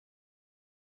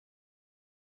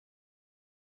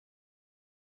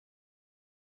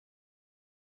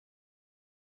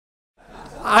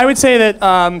I would say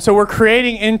that, so we're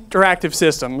creating interactive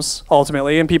systems,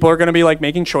 ultimately, and people are going to be like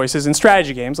making choices in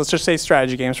strategy games. Let's just say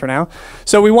strategy games for now.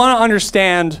 So we want to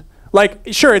understand, like,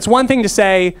 sure, it's one thing to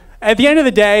say, at the end of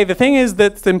the day, the thing is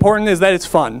that's important is that it's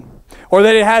fun, or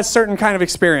that it has certain kind of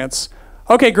experience.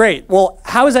 Okay, great. Well,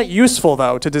 how is that useful,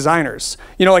 though, to designers?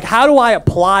 You know, like, how do I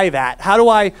apply that? How do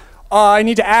I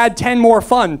need to add 10 more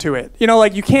fun to it? You know,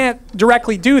 like, you can't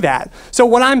directly do that. So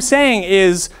what I'm saying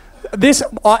is,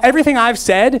 everything I've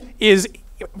said is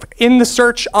in the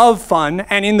search of fun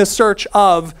and in the search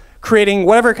of creating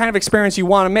whatever kind of experience you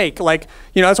want to make. Like,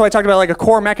 you know, that's why I talked about like a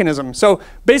core mechanism. So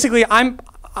basically, I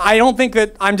don't think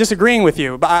that I'm disagreeing with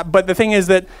you, but the thing is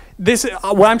that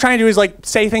what I'm trying to do is like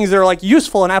say things that are like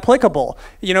useful and applicable.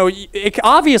 You know,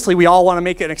 obviously we all want to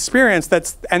make an experience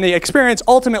and the experience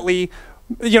ultimately,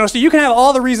 you know, so you can have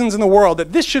all the reasons in the world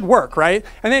that this should work, right?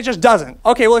 And then it just doesn't.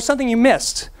 Okay, well, there's something you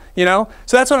missed. You know,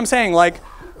 so that's what I'm saying. Like,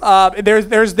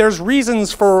 there's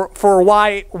reasons for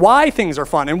why things are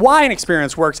fun and why an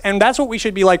experience works, and that's what we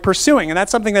should be like pursuing. And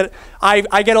that's something that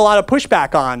I get a lot of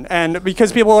pushback on, and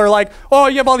because people are like, oh,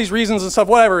 you have all these reasons and stuff,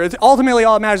 whatever. Ultimately,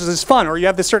 all that matters is fun, or you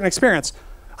have this certain experience.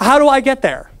 How do I get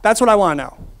there? That's what I want to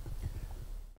know.